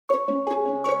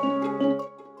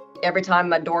every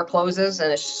time a door closes,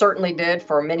 and it certainly did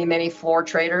for many, many floor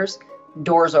traders,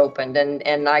 doors opened,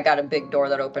 and I got a big door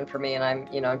that opened for me, and I'm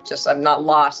not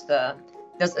lost.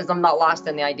 I'm not lost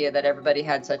in the idea that everybody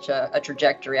had such a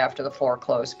trajectory after the floor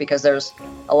closed, because there's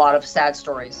a lot of sad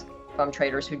stories from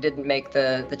traders who didn't make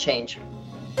the change.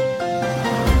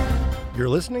 You're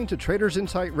listening to Traders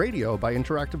Insight Radio by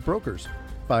Interactive Brokers.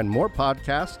 Find more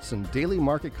podcasts and daily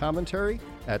market commentary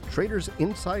at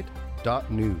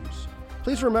tradersinsight.news.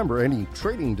 Please remember, any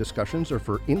trading discussions are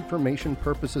for information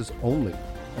purposes only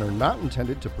and are not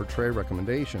intended to portray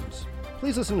recommendations.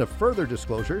 Please listen to further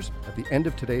disclosures at the end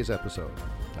of today's episode.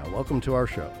 Now, welcome to our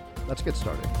show. Let's get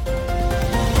started.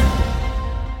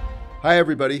 Hi,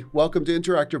 everybody. Welcome to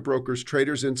Interactive Brokers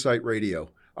Traders Insight Radio.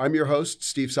 I'm your host,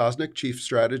 Steve Sosnick, Chief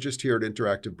Strategist here at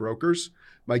Interactive Brokers.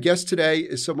 My guest today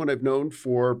is someone I've known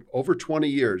for over 20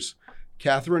 years,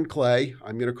 Catherine Clay.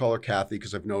 I'm going to call her Kathy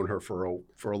because I've known her for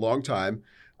a long time.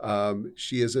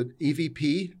 She is an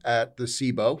EVP at the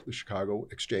CBOE, the Chicago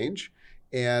Exchange,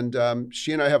 and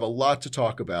she and I have a lot to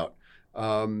talk about.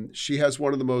 She has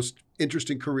one of the most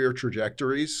interesting career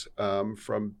trajectories,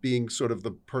 from being sort of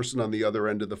the person on the other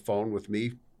end of the phone with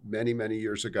me many, many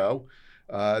years ago,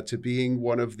 to being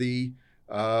one of the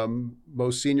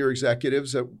most senior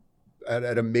executives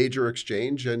at a major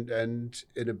exchange and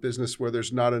in a business where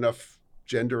there's not enough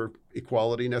gender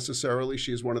equality necessarily.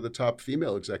 She is one of the top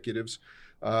female executives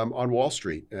on Wall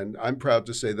Street. And I'm proud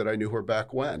to say that I knew her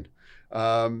back when.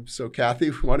 So Kathy,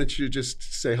 why don't you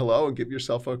just say hello and give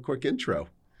yourself a quick intro?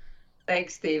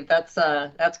 Thanks, Steve.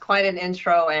 That's quite an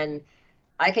intro. And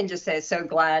I can just say so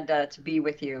glad to be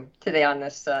with you today on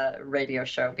this radio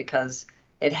show, because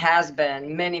it has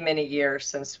been many, many years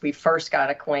since we first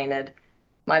got acquainted.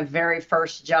 My very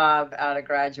first job out of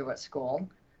graduate school.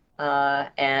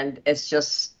 And it's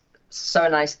just so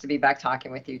nice to be back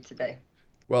talking with you today.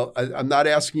 Well, I'm not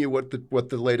asking you what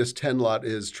the latest 10 lot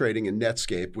is trading in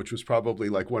Netscape, which was probably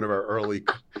like one of our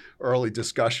early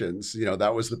discussions. You know,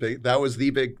 that was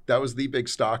the big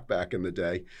stock back in the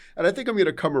day. And I think I'm going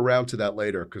to come around to that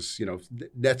later, because, you know,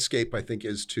 Netscape, I think,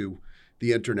 is to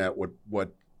the internet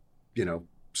what you know,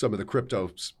 some of the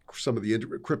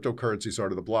cryptocurrencies are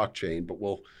to the blockchain, but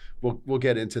we'll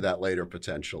get into that later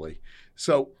potentially.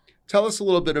 So tell us a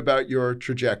little bit about your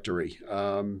trajectory.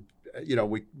 I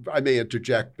may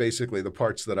interject basically the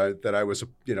parts that I was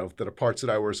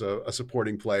a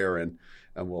supporting player in,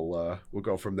 and we'll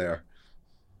go from there.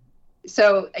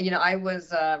 So, I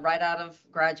was right out of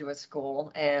graduate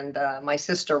school, and my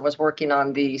sister was working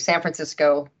on the San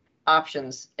Francisco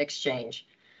options exchange.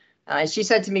 And she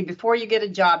said to me, before you get a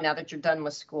job, now that you're done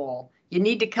with school, you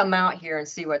need to come out here and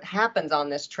see what happens on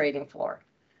this trading floor.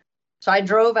 So I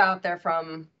drove out there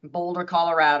from Boulder,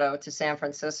 Colorado to San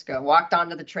Francisco, walked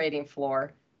onto the trading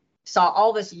floor, saw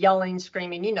all this yelling,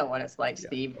 screaming. You know what it's like,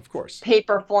 Steve. Of course.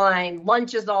 Paper flying,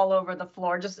 lunches all over the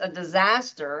floor, just a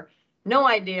disaster. No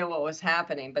idea what was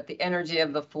happening, but the energy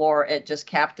of the floor, it just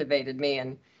captivated me.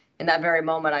 And in that very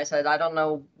moment, I said, I don't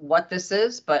know what this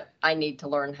is, but I need to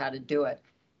learn how to do it.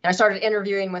 And I started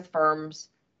interviewing with firms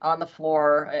on the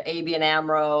floor, ABN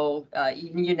AMRO,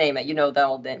 you name it,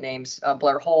 all the names,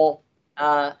 Blair Hole.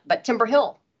 But Timber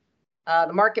Hill,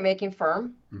 the market making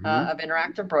firm of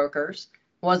Interactive Brokers,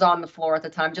 was on the floor at the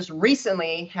time. Just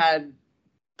recently had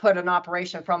put an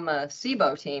operation from the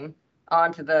CBOE team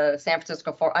onto the San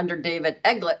Francisco floor under David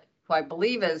Eglett, who I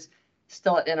believe is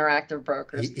still at Interactive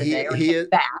Brokers today.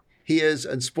 He is,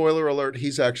 and spoiler alert,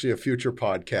 he's actually a future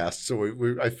podcast.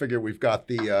 So I figure we've got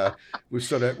we'll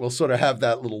sort of have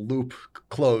that little loop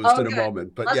closed in a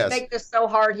moment. But Let's make this so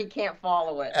hard he can't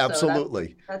follow it. Absolutely,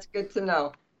 so that's good to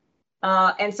know.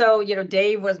 And so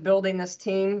Dave was building this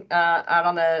team out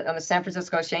on the San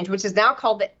Francisco Exchange, which is now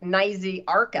called the NYSE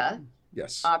Arca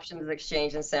Options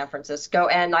Exchange in San Francisco.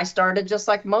 And I started just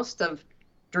like most of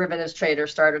derivatives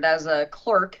traders, started as a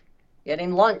clerk,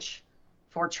 getting lunch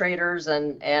for traders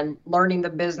and learning the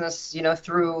business,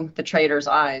 through the trader's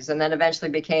eyes, and then eventually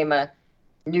became a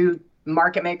new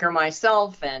market maker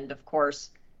myself. And of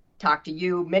course, talked to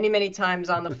you many, many times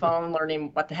on the phone, learning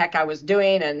what the heck I was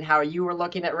doing and how you were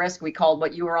looking at risk. We called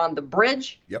what you were on the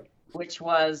bridge, which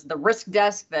was the risk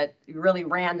desk that really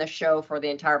ran the show for the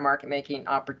entire market making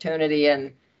opportunity.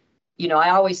 And,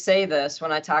 I always say this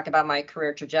when I talk about my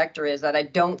career trajectory, is that I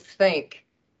don't think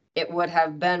it would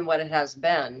have been what it has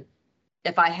been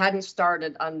if I hadn't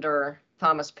started under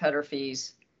Thomas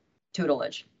Petterfy's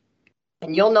tutelage.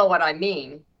 And you'll know what I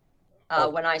mean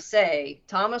when I say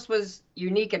Thomas was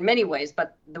unique in many ways,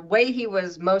 but the way he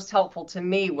was most helpful to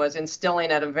me was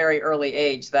instilling at a very early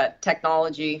age that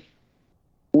technology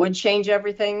would change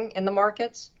everything in the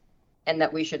markets and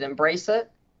that we should embrace it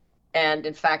And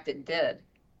in fact, it did.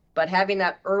 But having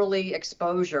that early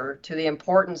exposure to the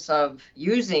importance of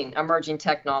using emerging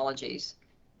technologies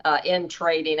in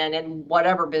trading and in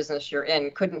whatever business you're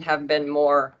in couldn't have been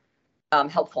more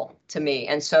helpful to me.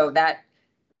 And so that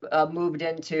moved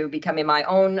into becoming my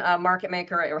own market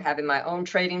maker, or having my own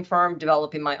trading firm,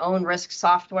 developing my own risk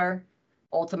software,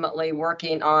 ultimately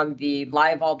working on the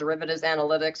live vol derivatives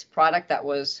analytics product that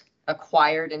was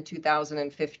acquired in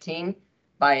 2015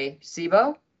 by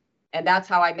Cboe. And that's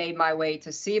how I made my way to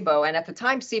Cboe. And at the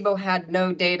time, Cboe had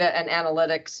no data and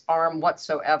analytics arm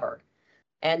whatsoever.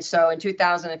 And so in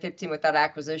 2015, with that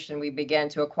acquisition, we began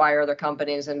to acquire other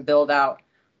companies and build out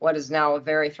what is now a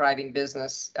very thriving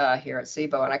business here at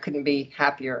Cboe. And I couldn't be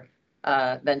happier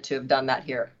than to have done that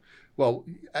here. Well,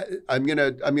 I'm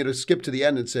gonna skip to the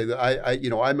end and say that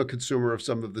I'm a consumer of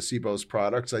some of the Cboe's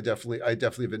products. I definitely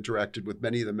have interacted with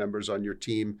many of the members on your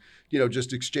team,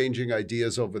 just exchanging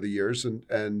ideas over the years,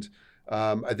 and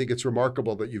I think it's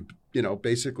remarkable that you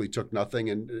basically took nothing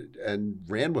and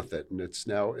ran with it, and it's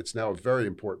now a very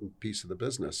important piece of the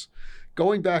business.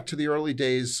 Going back to the early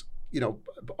days,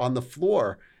 on the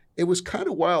floor, it was kind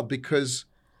of wild because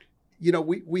we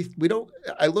don't.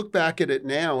 I look back at it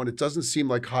now, and it doesn't seem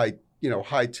like high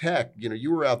tech.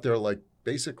 You were out there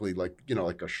basically like a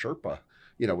Sherpa,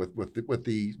 with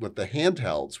the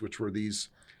handhelds, which were these,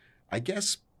 I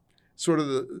guess, sort of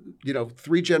the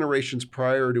 3 generations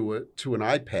prior to an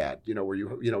iPad. Where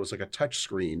it was like a touch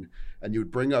screen, and you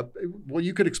would bring up. Well,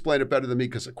 you could explain it better than me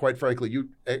because, quite frankly, you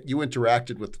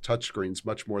interacted with the touch screens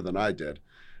much more than I did.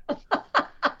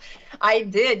 I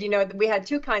did. We had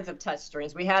 2 kinds of touch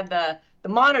screens. We had the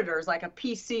monitors, like a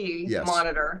PC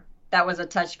monitor that was a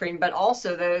touch screen, but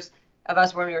also those of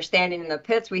us when we were standing in the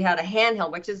pits, we had a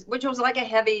handheld, which was like a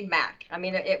heavy Mac. I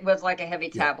mean, it was like a heavy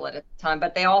tablet at the time,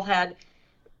 but they all had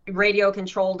radio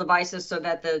control devices so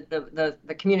that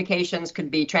the communications could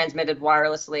be transmitted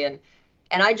wirelessly.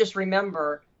 And I just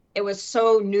remember it was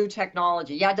so new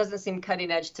technology. Yeah, it doesn't seem cutting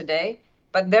edge today,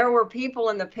 but there were people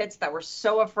in the pits that were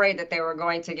so afraid that they were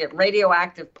going to get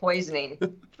radioactive poisoning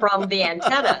from the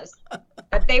antennas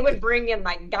that they would bring in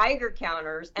like Geiger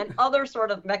counters and other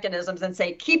sort of mechanisms and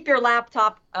say, keep your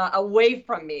laptop away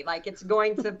from me, like it's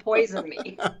going to poison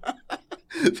me.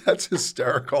 That's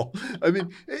hysterical. I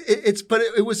mean,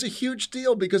 it was a huge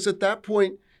deal because at that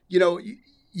point,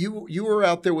 you were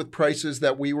out there with prices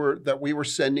that we were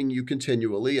sending you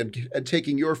continually and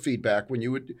taking your feedback when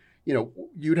you would.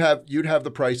 You'd have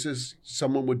the prices.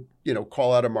 Someone would,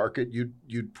 call out a market.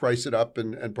 You'd price it up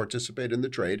and participate in the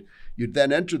trade. You'd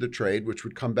then enter the trade, which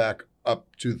would come back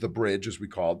up to the bridge, as we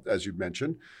called, as you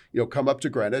mentioned. Come up to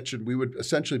Greenwich, and we would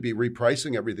essentially be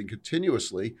repricing everything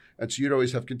continuously. And so you'd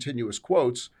always have continuous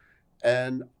quotes.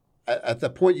 And at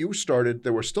the point you started,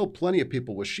 there were still plenty of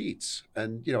people with sheets,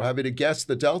 and having to guess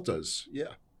the deltas.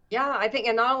 Yeah. Yeah, I think,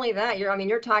 and not only that,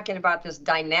 you're talking about this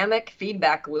dynamic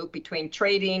feedback loop between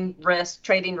trading risk,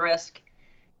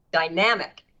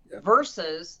 dynamic,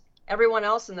 versus everyone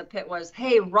else in the pit was,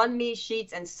 hey, run me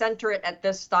sheets and center it at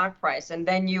this stock price. And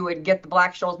then you would get the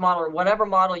Black-Scholes model or whatever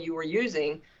model you were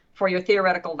using for your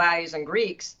theoretical values and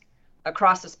Greeks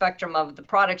across the spectrum of the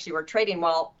products you were trading,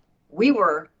 while we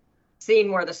were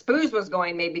seeing where the SPOOs was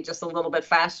going maybe just a little bit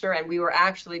faster, and we were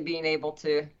actually being able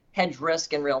to hedge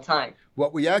risk in real time.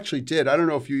 What we actually did, I don't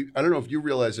know if you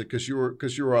realize it because you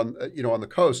were on on the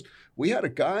coast. We had a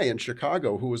guy in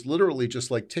Chicago who was literally just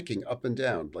like ticking up and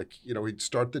down, like he'd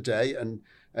start the day and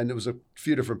there was a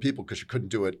few different people because you couldn't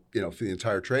do it for the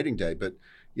entire trading day, but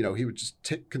he would just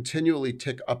continually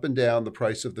tick up and down the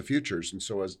price of the futures. And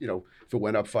so as if it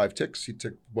went up 5 ticks, he'd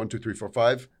tick 1, 2, 3, 4,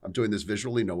 5. I'm doing this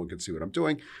visually; no one can see what I'm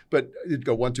doing, but it'd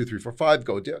go 1, 2, 3, 4, 5,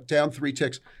 go down 3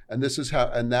 ticks, and this is how.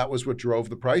 And that was what drove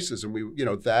the prices. And we,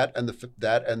 that and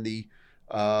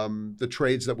the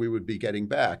trades that we would be getting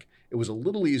back. It was a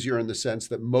little easier in the sense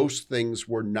that most things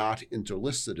were not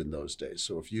interlisted in those days.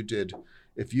 So if you did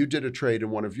a trade in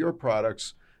one of your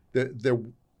products,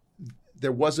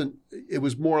 there wasn't. It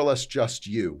was more or less just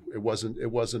you. It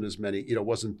wasn't as many. It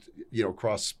wasn't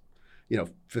across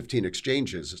 15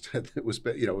 exchanges. It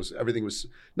was everything was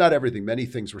not everything. Many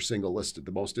things were single listed.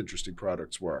 The most interesting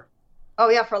products were. Oh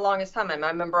yeah, for the longest time. I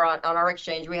remember on our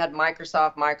exchange we had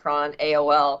Microsoft, Micron,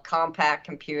 AOL, Compaq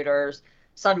Computers,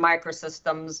 Sun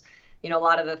Microsystems. A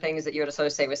lot of the things that you would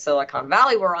associate with Silicon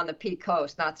Valley were on the Peak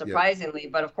Coast, not surprisingly.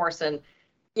 But of course, in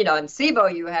in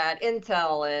SIBO, you had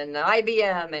Intel and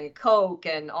IBM and Coke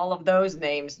and all of those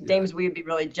names. Names we would be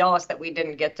really jealous that we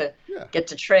didn't get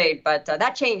to trade, but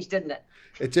that changed, didn't it?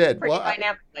 It did. Pretty well,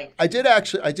 dynamically. I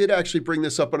did actually bring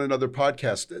this up on another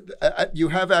podcast. You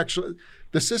have actually,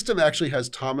 the system actually has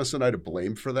Thomas and I to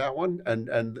blame for that one, and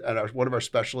one of our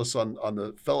specialists on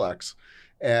the PhilX,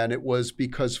 and it was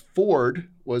because Ford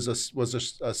was a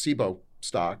SIBO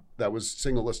stock that was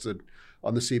single listed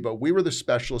on the SIBO. We were the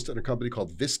specialist in a company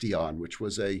called Visteon, which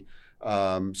was a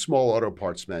small auto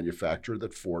parts manufacturer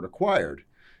that Ford acquired.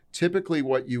 Typically,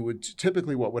 what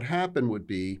would happen would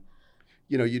be,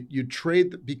 you'd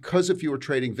trade, because if you were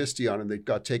trading Visteon and they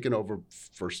got taken over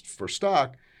for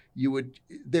stock,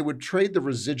 they would trade the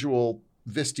residual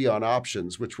Visteon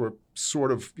options, which were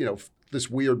sort of, this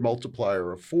weird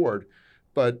multiplier of Ford.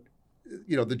 But,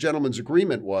 the gentleman's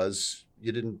agreement was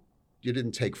you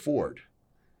didn't take Ford.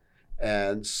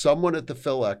 And someone at the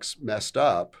PhilX messed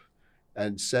up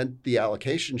and sent the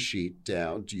allocation sheet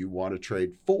down. Do you want to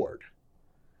trade Ford?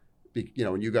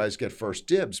 And you guys get first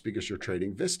dibs because you're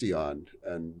trading Visteon.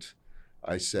 And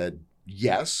I said,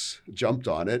 yes, jumped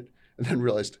on it, and then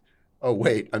realized, oh,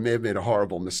 wait, I may have made a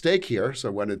horrible mistake here. So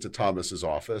I went into Thomas's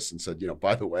office and said,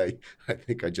 by the way, I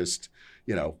think I just,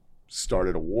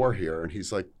 started a war here. And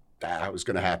he's like, that was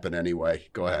going to happen anyway.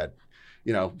 Go ahead.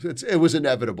 It was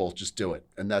inevitable. Just do it.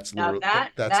 And that's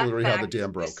literally how the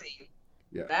dam broke. Missing.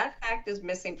 Yeah. That fact is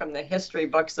missing from the history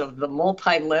books of the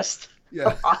multi-list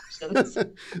options.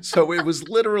 So it was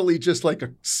literally just like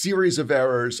a series of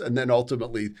errors, and then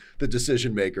ultimately the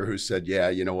decision maker who said, "Yeah,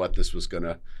 you know what, this was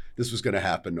gonna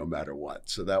happen no matter what."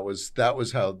 So that was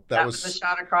the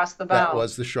shot across the bow. That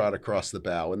was the shot across the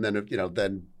bow, and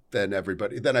then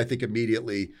then I think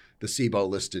immediately the SIBO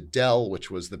listed Dell,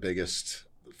 which was the biggest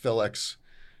PhilX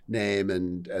name,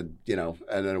 and then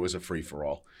it was a free for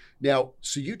all. Now,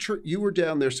 so you were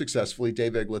down there successfully.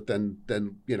 Dave Eglett,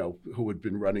 then who had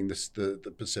been running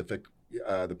the Pacific,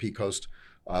 the P Coast,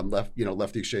 left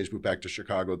the exchange, moved back to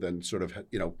Chicago, then sort of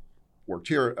worked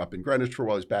here up in Greenwich for a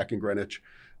while. He's back in Greenwich.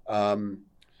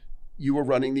 You were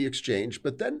running the exchange,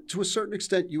 but then to a certain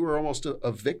extent, you were almost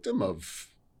a victim of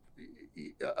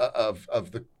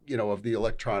the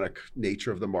electronic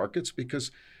nature of the markets,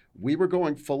 because we were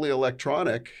going fully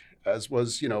electronic, as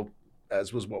was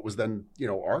what was then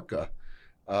ARCA,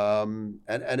 and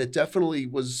it definitely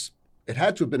was. It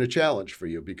had to have been a challenge for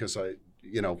you, because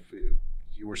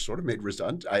you were sort of made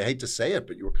redundant. I hate to say it,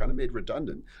 but you were kind of made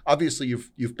redundant. Obviously,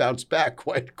 you've bounced back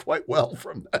quite well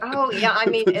from that. Oh yeah, I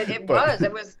mean it was.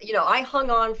 I hung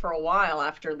on for a while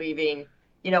after leaving.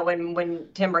 When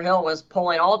Timber Hill was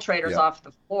pulling all traders off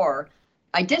the floor,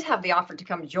 I did have the offer to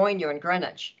come join you in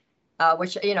Greenwich.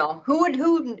 Which,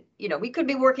 we could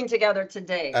be working together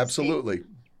today. Absolutely. Steve.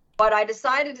 But I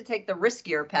decided to take the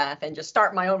riskier path and just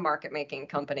start my own market making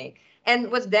company,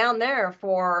 and was down there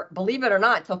for, believe it or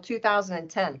not, till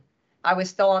 2010. I was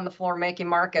still on the floor making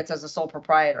markets as a sole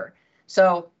proprietor.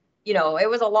 So, it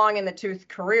was a long in the tooth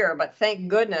career, but thank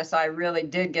goodness I really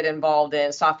did get involved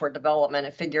in software development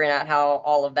and figuring out how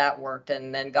all of that worked,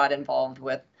 and then got involved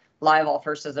with Livewall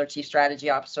first as their chief strategy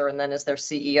officer and then as their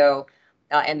CEO.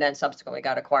 And then subsequently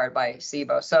got acquired by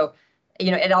SIBO. So,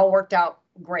 it all worked out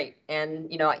great. And,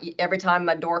 every time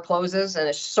a door closes, and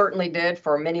it certainly did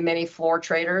for many, many floor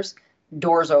traders,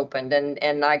 doors opened.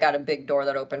 And I got a big door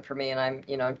that opened for me. And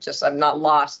I'm not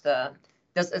lost.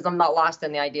 I'm not lost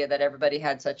in the idea that everybody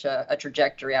had such a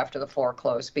trajectory after the floor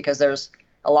closed, because there's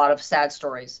a lot of sad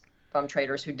stories from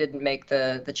traders who didn't make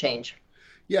the change.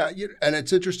 Yeah. And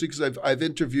it's interesting because I've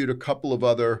interviewed a couple of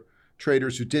other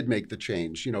traders who did make the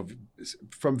change,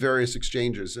 from various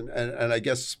exchanges. And I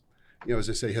guess, as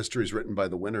I say, history is written by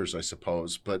the winners, I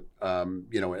suppose. But, and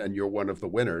you're one of the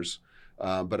winners.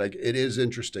 But it is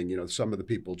interesting, some of the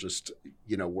people just,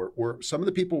 some of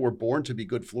the people were born to be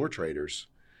good floor traders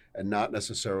and not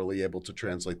necessarily able to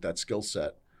translate that skill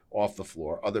set off the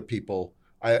floor. Other people,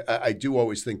 I do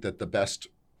always think that the best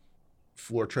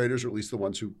floor traders, or at least the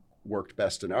ones who worked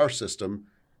best in our system,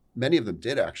 many of them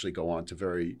did actually go on to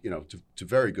very, to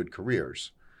very good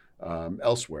careers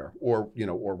elsewhere, or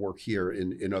work here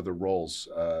in other roles.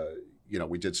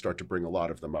 We did start to bring a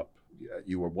lot of them up.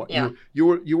 You were one. Yeah.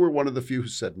 You were one of the few who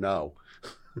said no.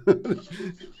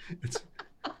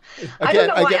 I don't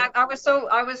know why. I was so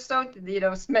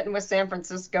smitten with San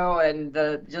Francisco and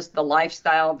the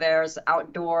lifestyle there's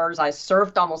outdoors. I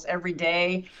surfed almost every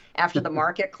day after the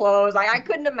market closed. I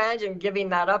couldn't imagine giving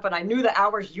that up, and I knew the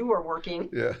hours you were working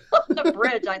on the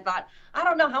bridge. I thought, I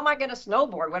don't know, how am I going to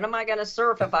snowboard? When am I going to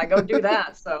surf if I go do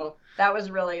that? So that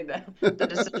was really the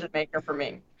decision maker for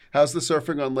me. How's the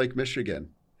surfing on Lake Michigan?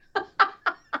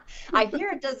 I hear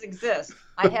it does exist.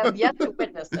 I have yet to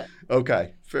witness it.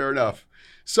 Okay, fair enough.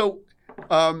 So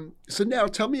now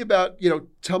tell me about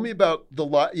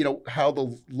the how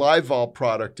the LiveVol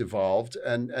product evolved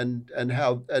and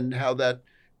how that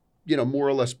more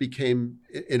or less became,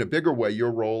 in a bigger way,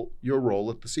 your role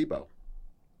at the SIBO.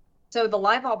 So the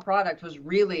LiveVol product was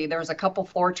really, there was a couple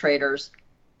floor traders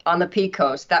on the P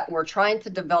Coast that were trying to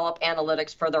develop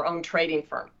analytics for their own trading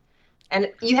firm.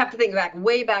 And you have to think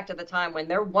way back to the time when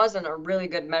there wasn't a really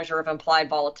good measure of implied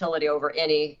volatility over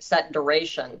any set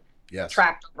duration. Yes.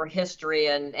 Tracked over history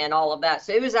and all of that.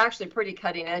 So it was actually pretty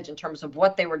cutting edge in terms of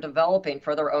what they were developing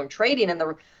for their own trading. And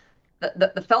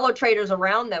the fellow traders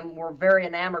around them were very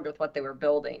enamored with what they were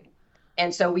building.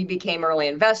 And so we became early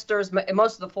investors.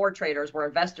 Most of the floor traders were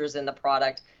investors in the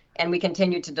product, and we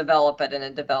continued to develop it.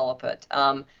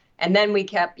 And then we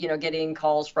kept, getting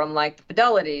calls from like the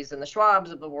Fidelities and the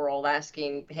Schwabs of the world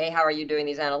asking, hey, how are you doing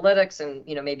these analytics? And,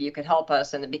 maybe you could help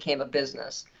us. And it became a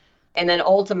business. And then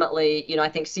ultimately, I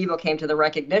think SIBO came to the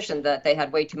recognition that they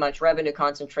had way too much revenue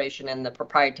concentration in the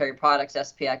proprietary products,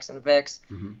 SPX and VIX.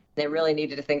 Mm-hmm. They really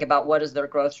needed to think about what is their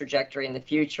growth trajectory in the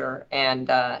future. And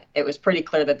it was pretty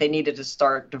clear that they needed to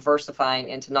start diversifying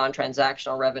into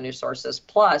non-transactional revenue sources.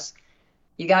 Plus,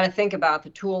 you got to think about the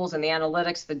tools and the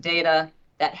analytics, the data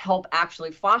that help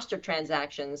actually foster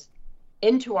transactions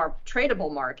into our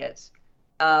tradable markets.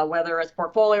 Whether it's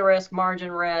portfolio risk,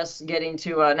 margin risk, getting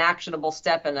to an actionable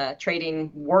step in a trading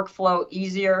workflow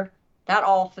easier, that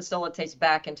all facilitates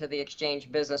back into the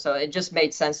exchange business. So it just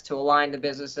made sense to align the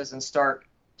businesses and start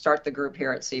the group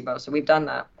here at SIBO. So we've done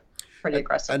that pretty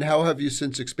aggressively. And how have you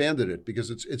since expanded it? Because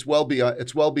it's well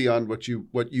beyond what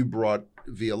you brought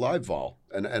via LiveVol,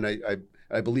 and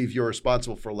I believe you're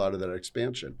responsible for a lot of that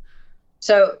expansion.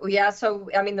 So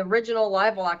the original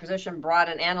LiveVol acquisition brought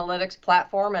an analytics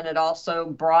platform, and it also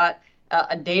brought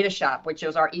a data shop, which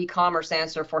is our e-commerce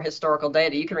answer for historical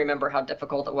data. You can remember how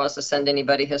difficult it was to send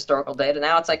anybody historical data.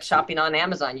 Now it's like shopping on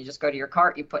Amazon. You just go to your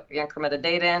cart, you put your increment of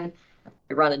data in,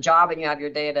 you run a job, and you have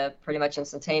your data pretty much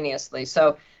instantaneously.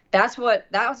 So that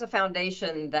was the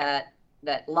foundation that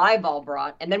LiveVol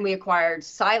brought. And then we acquired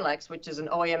Silex, which is an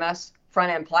OEMS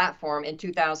front-end platform, in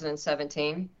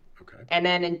 2017. Okay. And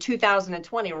then in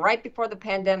 2020, right before the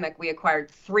pandemic, we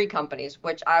acquired 3 companies,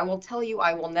 which I will tell you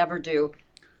I will never do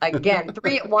again.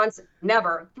 3 at once,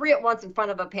 never. 3 at once in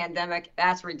front of a pandemic,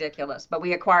 that's ridiculous. But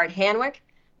we acquired Hanwick,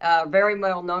 very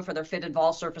well known for their fitted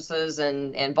vol surfaces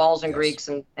and vols and Greeks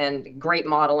and great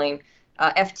modeling.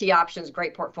 FT Options,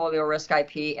 great portfolio risk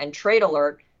IP, and Trade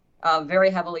Alert, very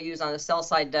heavily used on the sell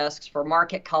side desks for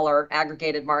market color,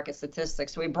 aggregated market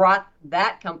statistics. So we brought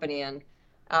that company in.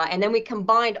 And then we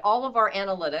combined all of our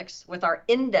analytics with our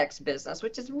index business,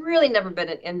 which has really never been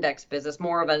an index business,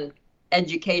 more of an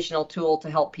educational tool to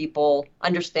help people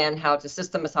understand how to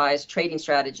systematize trading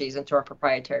strategies into our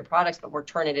proprietary products, but we're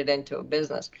turning it into a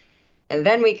business. And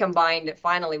then we combined it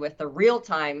finally with the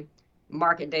real-time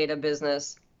market data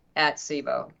business at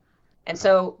SIBO. And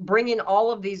so bringing all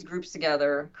of these groups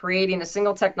together, creating a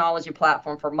single technology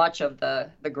platform for much of the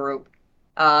group,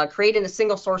 creating a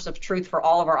single source of truth for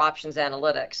all of our options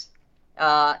analytics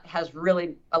has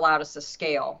really allowed us to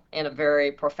scale in a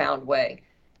very profound way.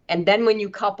 And then when you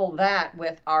couple that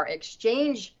with our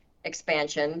exchange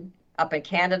expansion up in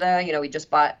Canada, we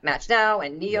just bought MatchNow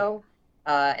and Neo.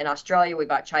 In Australia, we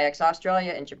bought Chi-X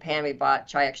Australia. In Japan, we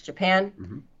bought Chi-X Japan.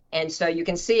 Mm-hmm. And so you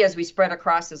can see as we spread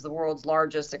across as the world's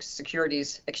largest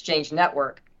securities exchange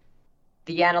network,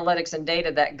 the analytics and data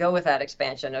that go with that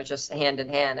expansion are just hand in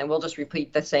hand. And we'll just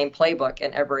repeat the same playbook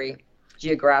in every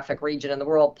geographic region in the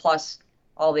world, plus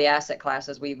all the asset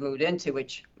classes we've moved into,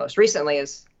 which most recently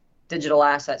is digital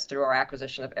assets through our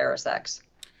acquisition of ErisX.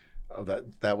 Oh,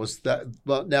 that was that.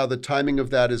 Well, now the timing of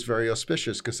that is very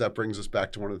auspicious because that brings us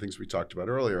back to one of the things we talked about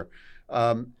earlier.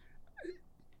 How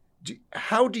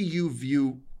do you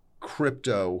view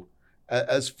crypto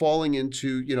as falling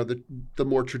into the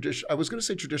more traditional, I was going to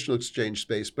say traditional exchange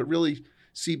space, but really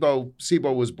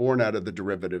SIBO was born out of the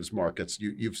derivatives markets.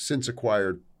 You've since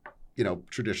acquired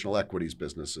traditional equities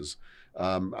businesses.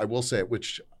 I will say at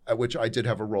which I did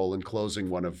have a role in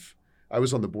closing I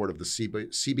was on the board of the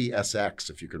CBSX,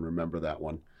 if you can remember that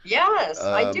one. Yes,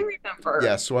 I do remember.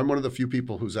 Yeah, so I'm one of the few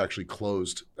people who's actually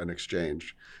closed an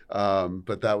exchange.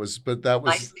 But that was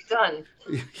nicely done.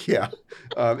 Yeah,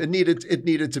 it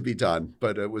needed to be done,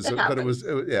 but it was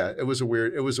a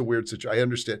weird situation. I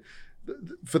understand.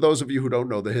 For those of you who don't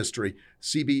know the history,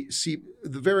 the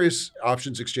various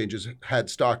options exchanges had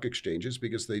stock exchanges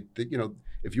because they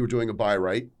if you were doing a buy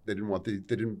right, they didn't want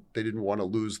to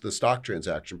lose the stock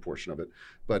transaction portion of it.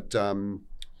 But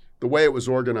the way it was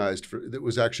organized, it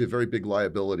was actually a very big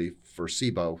liability for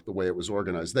SIBO, the way it was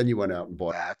organized. Then you went out and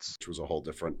bought that, which was a whole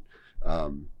different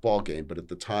ball game. But at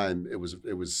the time, it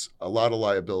was a lot of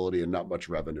liability and not much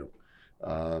revenue.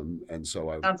 And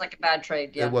so sounds like a bad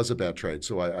trade. Yeah, it was a bad trade.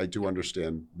 So I do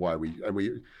understand why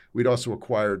we'd also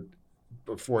acquired,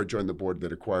 before I joined the board,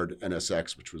 that acquired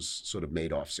NSX, which was sort of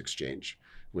Madoff's exchange,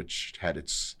 which had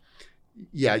its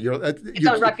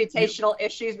reputational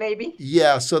issues, maybe.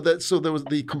 Yeah, so there was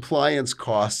the compliance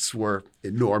costs were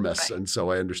enormous, right. And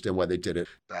so I understand why they did it.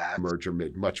 That merger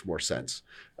made much more sense,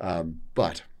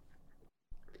 but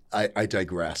I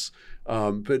digress.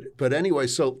 But anyway,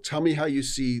 so tell me how you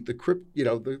see the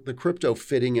crypto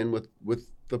fitting in with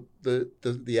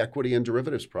the equity and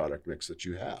derivatives product mix that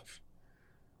you have.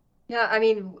 Yeah, I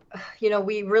mean,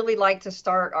 we really like to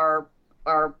start our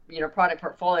product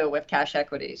portfolio with cash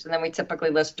equities, and then we typically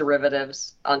list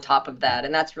derivatives on top of that,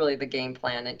 and that's really the game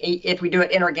plan. And if we do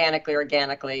it inorganically,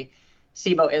 organically,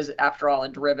 SIBO is, after all, a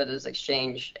derivatives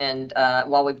exchange. And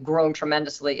while we've grown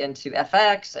tremendously into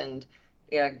FX and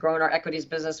grown our equities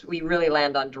business, we really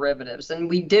land on derivatives. And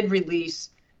we did release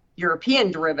European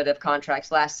derivative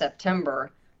contracts last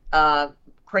September,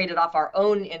 created off our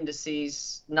own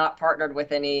indices, not partnered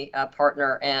with any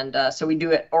partner. And so we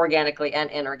do it organically and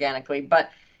inorganically.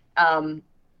 But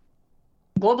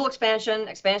global expansion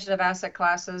of asset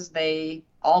classes, they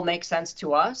all make sense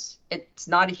to us. It's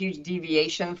not a huge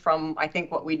deviation from, I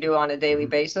think, what we do on a daily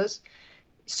basis.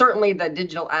 Certainly the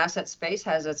digital asset space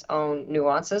has its own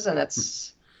nuances, and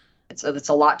it's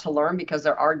a lot to learn because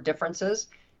there are differences.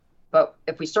 But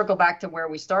if we circle back to where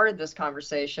we started this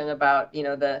conversation about,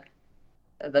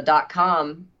 the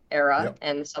 .com era, yep,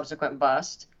 and the subsequent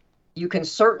bust, you can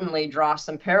certainly draw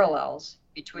some parallels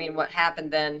between what happened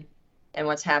then and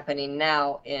what's happening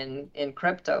now in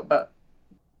crypto. But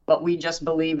we just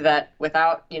believe that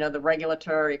without, the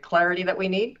regulatory clarity that we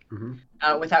need,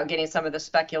 without getting some of the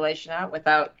speculation out,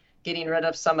 without getting rid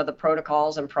of some of the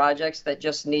protocols and projects that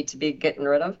just need to be getting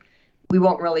rid of, we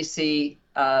won't really see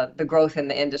the growth in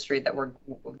the industry that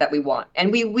we want.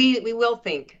 And we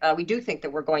do think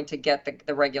that we're going to get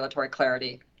the regulatory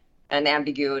clarity, and the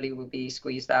ambiguity will be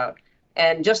squeezed out.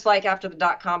 And just like after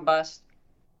the .com bust,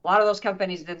 a lot of those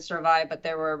companies didn't survive, but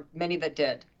there were many that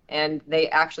did, and they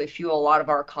actually fuel a lot of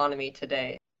our economy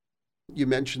today. You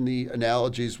mentioned the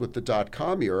analogies with the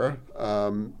 .com era,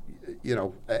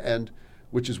 and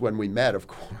which is when we met, of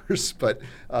course, but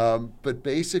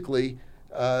basically,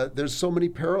 there's so many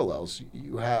parallels.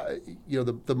 You have,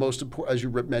 the most important, as you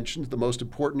mentioned, the most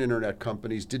important internet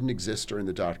companies didn't exist during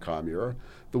the .com era.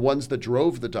 The ones that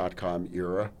drove the .com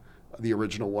era, the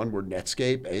original one, were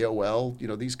Netscape, AOL.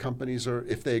 These companies are,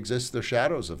 if they exist, they're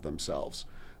shadows of themselves.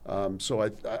 So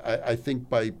I think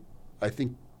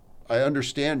I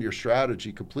understand your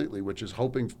strategy completely, which is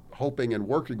hoping and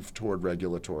working toward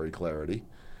regulatory clarity,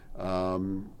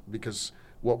 because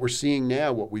what we're seeing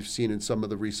now, what we've seen in some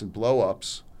of the recent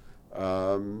blow-ups,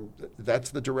 that's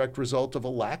the direct result of a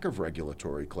lack of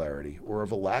regulatory clarity or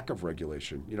of a lack of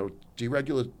regulation.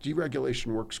 Deregulation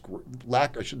works.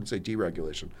 Lack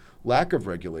of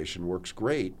regulation works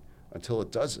great until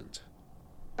it doesn't.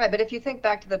 Right, but if you think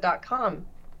back to the .com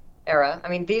era, I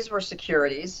mean, these were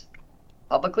securities,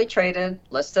 publicly traded,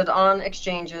 listed on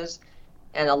exchanges,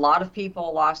 and a lot of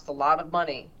people lost a lot of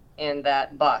money in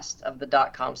that bust of the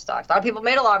 .com stocks. A lot of people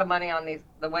made a lot of money on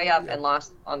the way up, yeah, and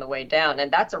lost on the way down,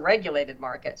 and that's a regulated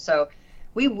market. So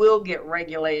we will get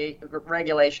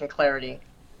regulation clarity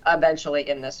eventually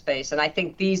in this space. And I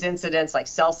think these incidents, like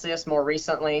Celsius more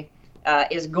recently,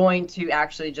 is going to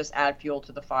actually just add fuel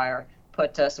to the fire,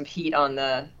 put some heat on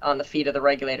the feet of the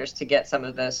regulators to get some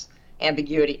of this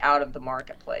ambiguity out of the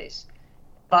marketplace.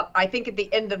 But I think at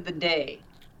the end of the day,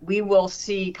 we will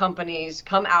see companies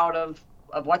come out of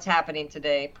what's happening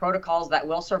today, protocols that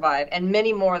will survive, and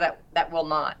many more that will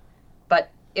not. But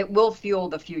it will fuel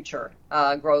the future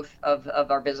growth of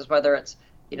our business, whether it's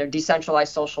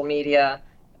decentralized social media,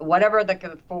 whatever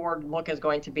the forward look is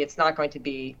going to be. It's not going to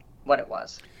be what it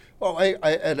was. Well, I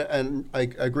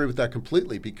agree with that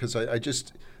completely, because I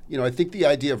just I think the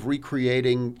idea of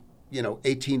recreating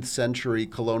 18th century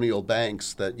colonial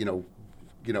banks that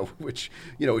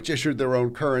which issued their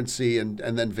own currency and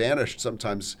then vanished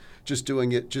sometimes. Just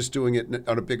doing it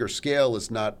on a bigger scale is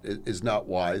not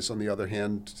wise. On the other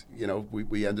hand,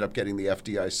 we ended up getting the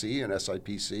FDIC and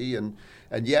SIPC,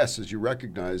 and yes, as you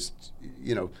recognized,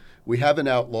 we haven't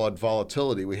outlawed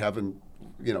volatility. We haven't,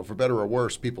 for better or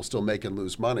worse, people still make and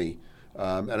lose money,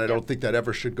 and I don't think that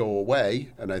ever should go away.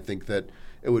 And I think that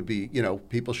it would be,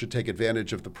 people should take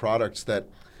advantage of the products that,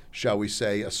 shall we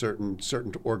say,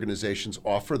 certain organizations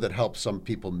offer that help some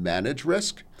people manage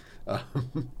risk. But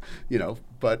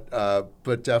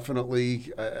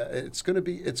definitely it's going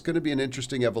to be an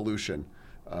interesting evolution.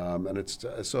 And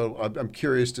so I'm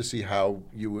curious to see how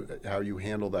you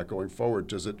handle that going forward.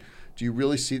 Do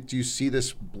you see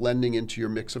this blending into your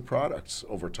mix of products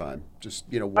over time?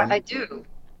 I do,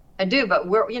 but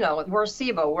we're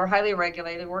SIBO, we're highly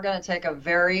regulated. We're going to take a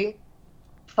very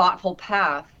thoughtful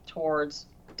path towards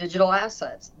digital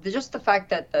assets. Just the fact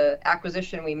that the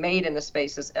acquisition we made in the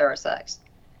space is ErisX.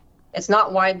 It's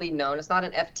not widely known. It's not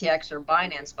an FTX or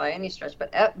Binance by any stretch,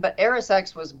 but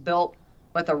ErisX was built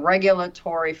with a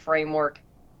regulatory framework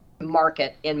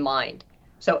market in mind.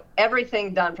 So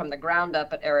everything done from the ground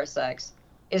up at ErisX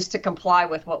is to comply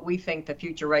with what we think the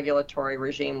future regulatory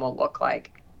regime will look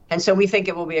like. And so we think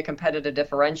it will be a competitive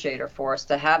differentiator for us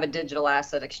to have a digital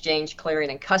asset exchange, clearing,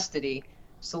 and custody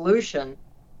solution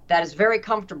that is very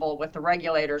comfortable with the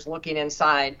regulators looking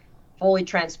inside, fully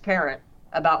transparent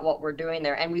about what we're doing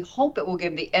there. And we hope it will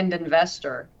give the end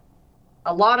investor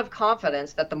a lot of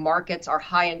confidence that the markets are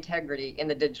high integrity in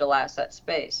the digital asset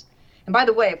space. And by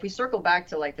the way, if we circle back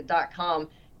to like the .com,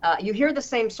 you hear the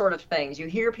same sort of things. You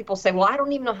hear people say, well, I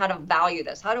don't even know how to value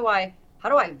this. How do I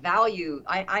value,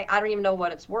 I don't even know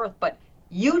what it's worth, but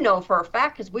you know for a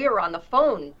fact, because we were on the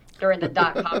phone during the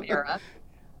 .com era,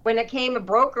 when a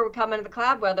broker would come into the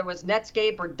cloud, whether it was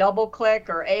Netscape or DoubleClick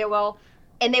or AOL,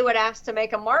 and they would ask to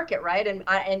make a market, right?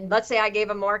 And let's say I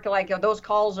gave a market like those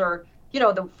calls are,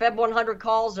 the Feb 100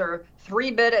 calls are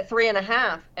 3 bid at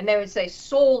 3.5, and they would say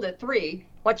sold at 3.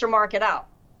 What's your market out?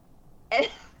 And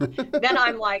then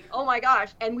I'm like, oh my gosh.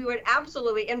 And we would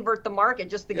absolutely invert the market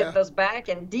just to get those back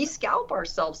and de-scalp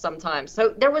ourselves sometimes.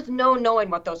 So there was no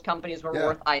knowing what those companies were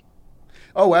worth either.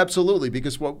 Oh, absolutely.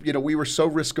 Because we were so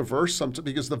risk averse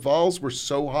because the vols were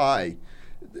so high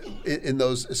in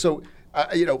those. So,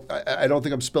 I don't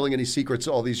think I'm spilling any secrets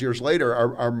all these years later.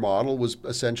 Our model was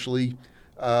essentially,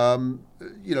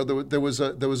 there was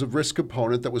a risk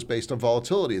component that was based on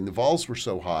volatility, and the vols were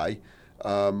so high.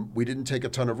 We didn't take a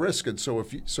ton of risk, and so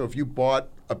if you bought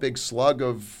a big slug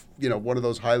of one of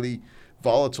those highly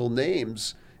volatile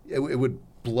names, it would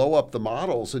blow up the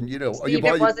models. And Steve,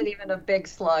 it wasn't even a big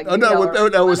slug. Oh no,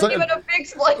 it wasn't even a big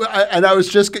slug. And I was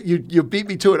just you beat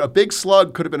me to it. A big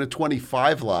slug could have been a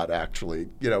 25 lot actually.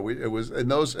 It was and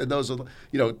those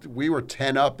we were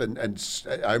 10 up, and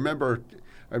I remember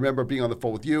being on the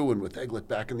phone with you and with Eglet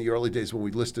back in the early days when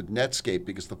we listed Netscape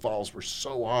because the vols were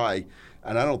so high,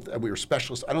 and we were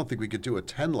specialists. I don't think we could do a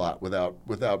 10 lot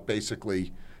without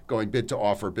basically going bid to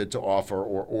offer,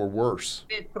 or worse.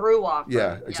 Bid through offer.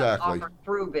 Yeah, exactly. Offer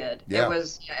through bid. Yeah.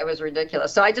 It was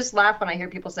ridiculous. So I just laugh when I hear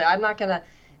people say, I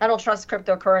don't trust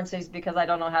cryptocurrencies because I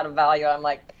don't know how to value it. I'm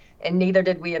like, and neither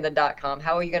did we in the .com.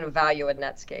 How are you going to value a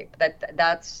Netscape?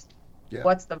 That's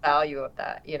what's the value of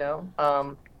that,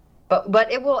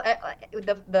 But it will,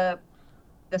 the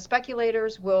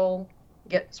speculators will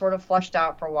get sort of flushed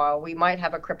out for a while. We might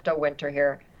have a crypto winter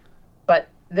here, but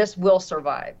this will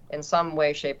survive in some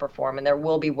way, shape, or form, and there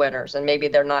will be winners. And maybe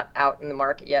they're not out in the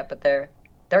market yet, but they're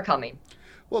coming.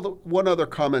 Well, one other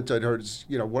comment I'd heard is,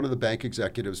 one of the bank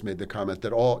executives made the comment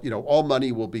that all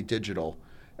money will be digital,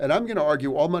 and I'm going to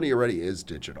argue all money already is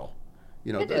digital.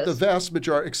 The vast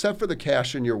majority, except for the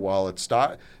cash in your wallet,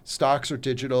 stocks are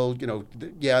digital.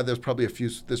 There's probably a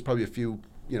few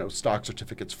stock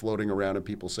certificates floating around in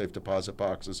people's safe deposit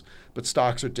boxes, but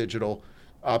stocks are digital.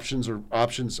 Options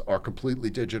are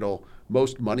completely digital.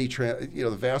 Most money,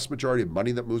 the vast majority of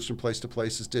money that moves from place to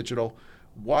place is digital.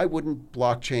 Why wouldn't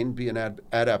blockchain be an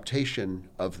adaptation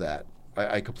of that?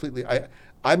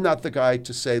 I'm not the guy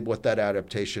to say what that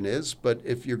adaptation is, but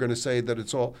if you're going to say that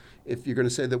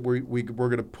we're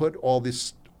going to put all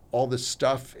this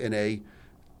stuff in a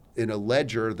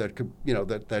ledger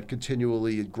that that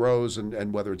continually grows,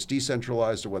 and whether it's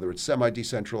decentralized or whether it's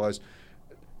semi-decentralized,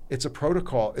 it's a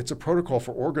protocol. It's a protocol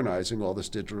for organizing all this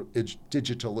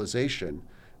digitalization,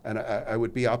 and I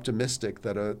would be optimistic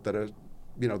that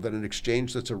an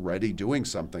exchange that's already doing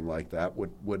something like that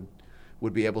would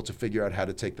be able to figure out how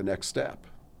to take the next step.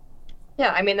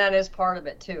 Yeah, I mean, that is part of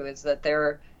it too, is that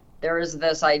there is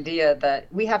this idea that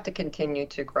we have to continue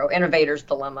to grow. Innovator's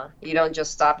dilemma. You don't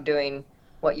just stop doing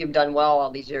what you've done well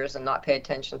all these years and not pay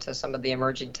attention to some of the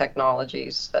emerging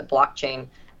technologies that blockchain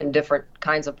and different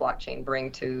kinds of blockchain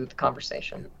bring to the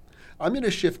conversation. I'm going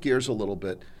to shift gears a little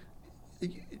bit.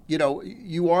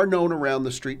 You are known around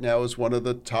the street now as one of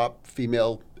the top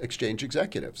female exchange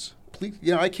executives.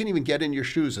 please, I can't even get in your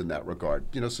shoes in that regard.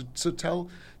 So tell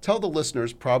the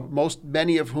listeners,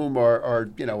 many of whom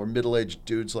are middle-aged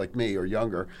dudes like me or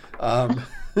younger,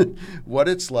 what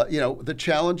it's like, the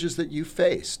challenges that you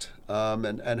faced,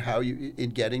 and how you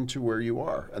in getting to where you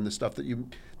are, and the stuff that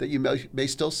you may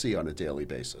still see on a daily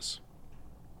basis.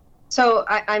 So,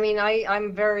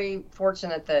 I'm very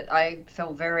fortunate that I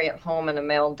feel very at home in a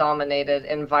male-dominated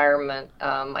environment.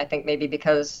 I think maybe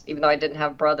because even though I didn't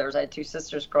have brothers, I had two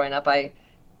sisters growing up, I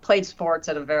played sports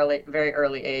at a very, very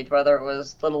early age, whether it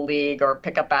was Little League or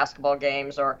pickup basketball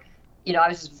games, or, I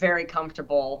was just very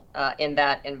comfortable in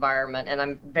that environment. And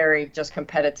I'm very just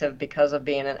competitive because of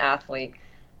being an athlete.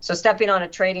 So stepping on a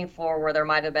trading floor where there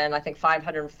might have been, I think,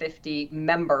 550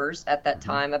 members at that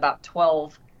time, about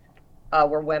 12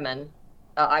 were women.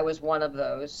 I was one of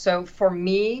those. So for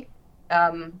me,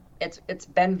 it's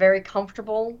been very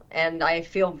comfortable, and I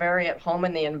feel very at home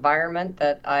in the environment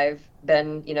that I've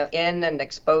been, in and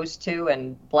exposed to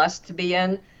and blessed to be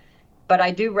in. But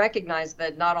I do recognize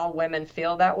that not all women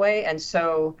feel that way, and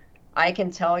so I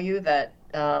can tell you that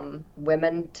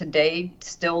women today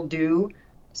still do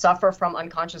suffer from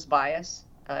unconscious bias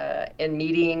in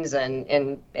meetings and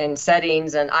in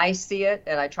settings, and I see it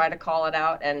and I try to call it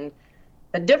out. And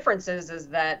the difference is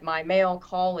that my male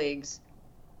colleagues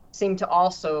seem to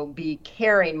also be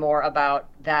caring more about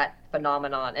that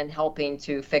phenomenon and helping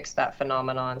to fix that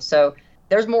phenomenon. So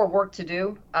there's more work to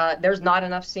do. There's not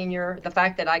enough the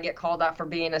fact that I get called out for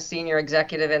being a senior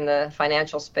executive in the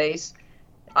financial space,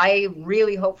 I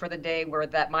really hope for the day where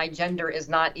that my gender is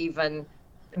not even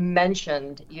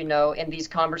mentioned, in these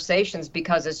conversations,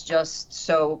 because it's just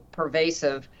so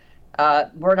pervasive.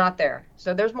 We're not there.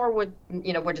 So there's more wood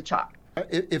to chop.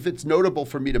 If it's notable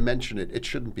for me to mention it, it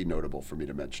shouldn't be notable for me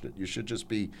to mention it. You should just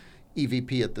be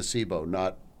EVP at the SIBO,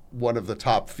 not one of the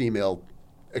top female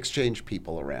exchange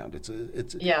people around.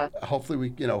 It's yeah. Hopefully we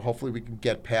can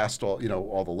get past all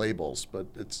the labels, but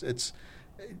it's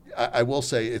I will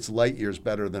say it's light years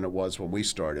better than it was when we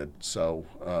started. So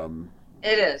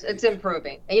it is. It's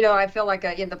improving. I feel like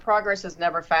the progress is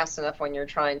never fast enough when you're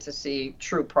trying to see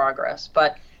true progress,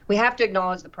 but we have to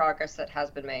acknowledge the progress that has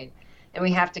been made. And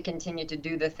we have to continue to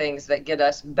do the things that get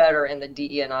us better in the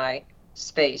DE&I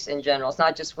space in general. It's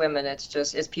not just women, it's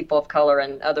people of color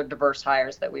and other diverse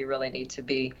hires that we really need to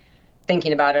be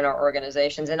thinking about in our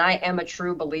organizations. And I am a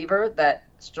true believer that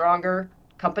stronger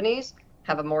companies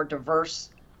have a more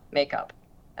diverse makeup,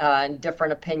 and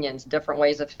different opinions, different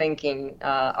ways of thinking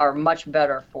are much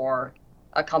better for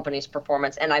a company's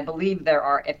performance. And I believe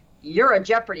if you're a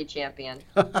Jeopardy champion,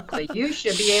 so you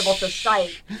should be able to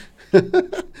cite.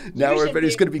 Now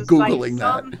everybody's going to be Googling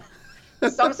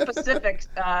that. Some specific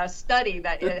study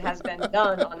that it has been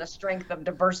done on the strength of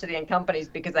diversity in companies,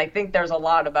 because I think there's a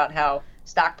lot about how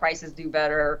stock prices do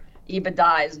better,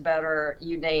 EBITDA is better,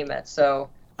 you name it. So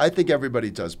I think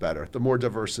everybody does better. The more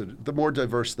diverse,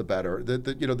 the better.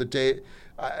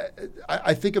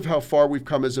 I think of how far we've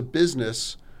come as a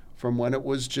business from when it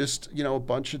was just a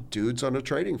bunch of dudes on a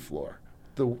trading floor.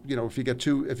 If you get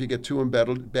too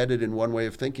embedded in one way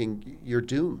of thinking, you're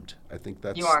doomed. I think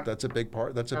that's a big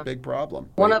part. That's a big problem.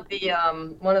 One of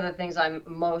the things I'm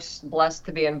most blessed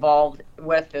to be involved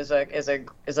with is a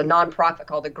nonprofit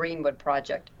called the Greenwood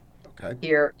Project. Okay.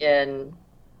 Here in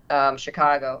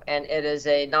Chicago, and it is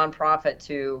a nonprofit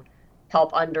to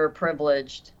help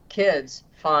underprivileged kids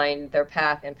find their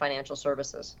path in financial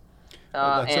services.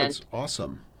 That sounds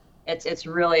awesome. It's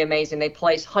really amazing. They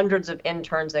place hundreds of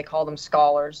interns, they call them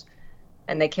scholars,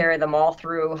 and they carry them all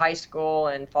through high school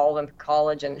and follow them to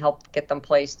college and help get them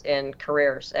placed in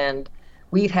careers. And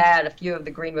we've had a few of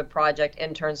the Greenwood Project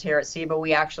interns here at SIBO.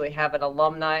 We actually have an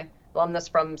alumnus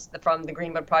from the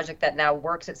Greenwood Project that now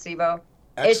works at SIBO.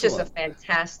 Excellent. It's just a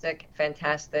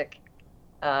fantastic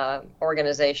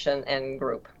organization and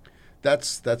group.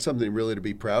 That's something really to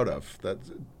be proud of.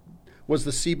 Was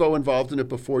the SIBO involved in it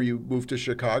before you moved to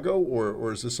Chicago,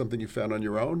 or is this something you found on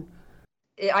your own?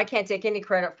 I can't take any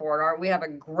credit for it. We have a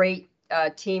great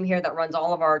team here that runs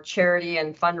all of our charity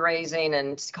and fundraising, and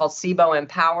it's called SIBO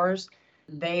Empowers.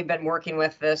 They've been working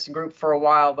with this group for a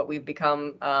while, but we've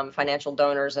become financial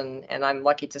donors, and I'm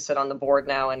lucky to sit on the board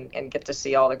now and get to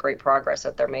see all the great progress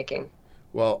that they're making.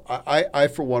 Well, I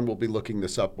for one, will be looking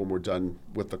this up when we're done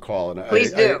with the call. And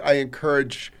Please do.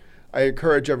 I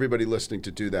encourage everybody listening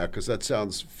to do that, because that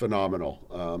sounds phenomenal.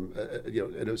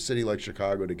 In a city like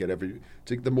Chicago,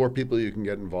 the more people you can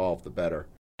get involved, the better.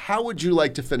 How would you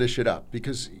like to finish it up?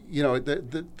 Because I'm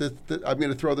going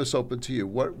to throw this open to you.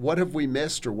 What have we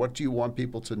missed, or what do you want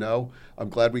people to know? I'm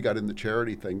glad we got in the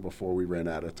charity thing before we ran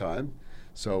out of time.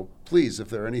 So please, if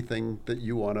there's anything that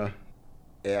you want to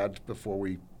add before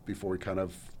we before we kind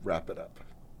of wrap it up?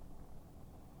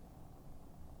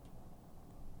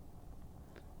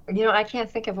 I can't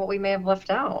think of what we may have left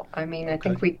out. I mean, I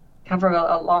think we cover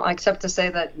a long, except to say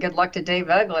that good luck to Dave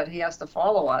Eglett. He has to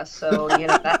follow us. So,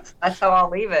 that's how I'll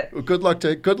leave it. Well, good luck to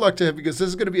him, because this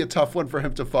is going to be a tough one for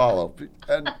him to follow.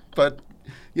 But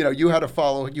you had to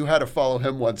follow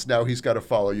him once. Now he's got to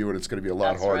follow you, and it's going to be a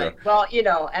lot harder. Right. Well,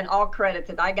 and all credit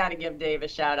to, I got to give Dave a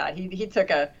shout out. He took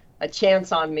a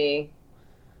chance on me,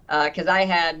 because I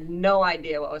had no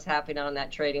idea what was happening on that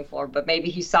trading floor, but maybe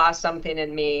he saw something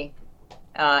in me,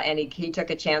 and he took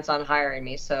a chance on hiring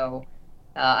me. So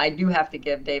I do have to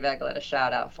give Dave Eglett a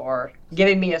shout out for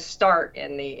giving me a start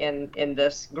in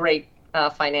this great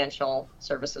financial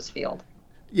services field.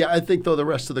 Yeah, I think, though, the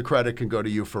rest of the credit can go to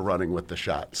you for running with the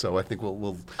shot. So I think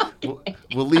we'll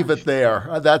leave it there.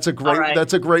 That's a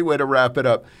great way to wrap it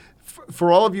up.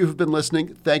 For all of you who've been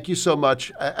listening, thank you so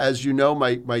much. As you know,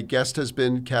 my guest has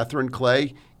been Catherine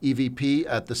Clay, EVP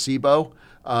at the SIBO.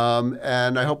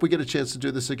 And I hope we get a chance to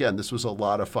do this again. This was a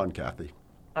lot of fun, Kathy.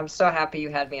 I'm so happy you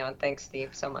had me on. Thanks,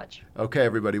 Steve, so much. Okay,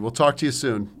 everybody. We'll talk to you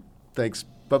soon. Thanks.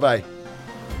 Bye-bye.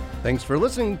 Thanks for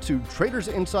listening to Traders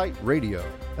Insight Radio.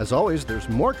 As always, there's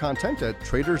more content at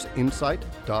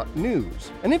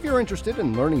tradersinsight.news. And if you're interested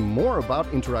in learning more about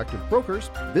Interactive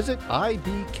Brokers, visit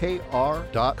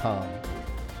ibkr.com.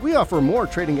 We offer more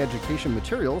trading education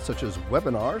materials such as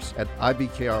webinars at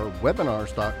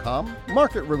ibkrwebinars.com,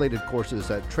 market-related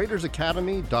courses at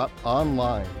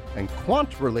tradersacademy.online, and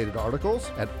quant-related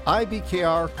articles at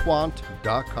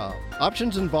ibkrquant.com.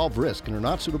 Options involve risk and are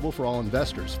not suitable for all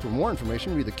investors. For more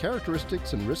information, read the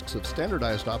characteristics and risks of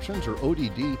standardized options, or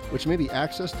ODD, which may be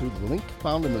accessed through the link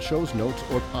found in the show's notes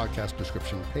or podcast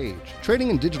description page. Trading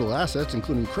in digital assets,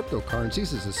 including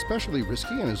cryptocurrencies, is especially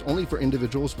risky and is only for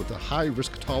individuals with a high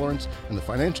risk tolerance and the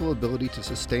financial ability to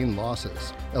sustain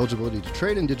losses. Eligibility to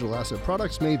trade in digital asset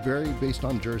products may vary based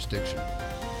on jurisdiction.